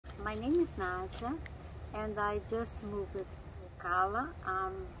My name is Nadia, and I just moved to Ocala.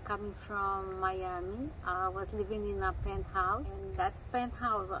 I'm coming from Miami. I was living in a penthouse. In that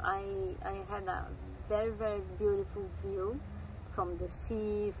penthouse, I had a very, very beautiful view from the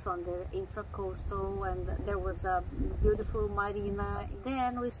sea, from the intracoastal, and there was a beautiful marina.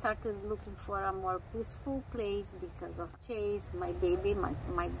 Then we started looking for a more peaceful place because of Chase, my baby,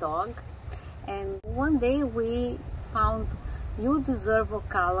 my dog. And one day we found You Deserve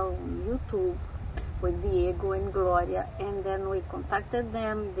Ocala on YouTube with Diego and Gloria, and then we contacted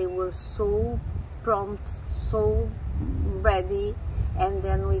them. They were so prompt, so ready, and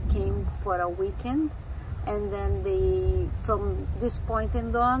then we came for a weekend. And then from this point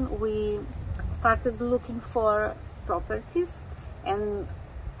and on, we started looking for properties, and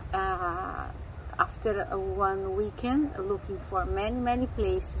after one weekend looking for many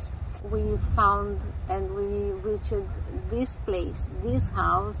places, we found and we reached this place, this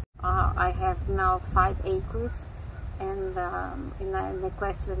house. I have now 5 acres and in an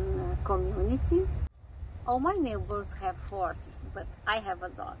equestrian community. All my neighbors have horses, but I have a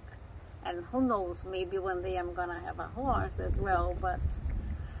dog. And who knows, maybe one day I'm gonna have a horse as well. But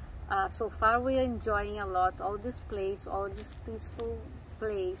so far we're enjoying a lot all this place, all this peaceful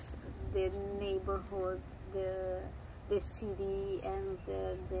place, the neighborhood, the city, and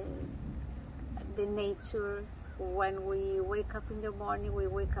the nature. When we wake up in the morning, we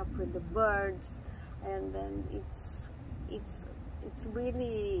wake up with the birds, and then it's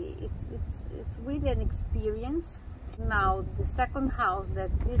really an experience. Now the second house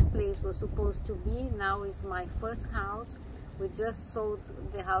that this place was supposed to be now is my first house. We just sold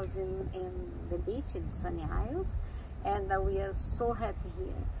the house in the beach in Sunny Isles, and we are so happy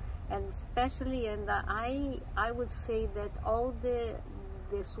here. And especially, and I would say that all the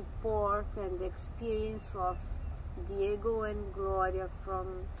support and the experience of Diego and Gloria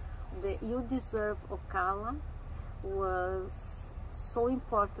from the You Deserve Ocala was so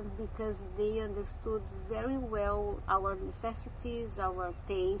important, because they understood very well our necessities, our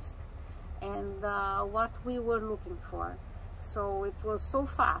taste, and what we were looking for. So it was so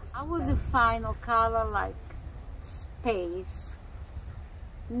fast. I would define Ocala like space,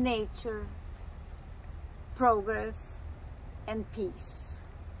 nature, progress, and peace.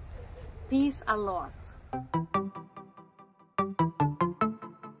 Peace a lot.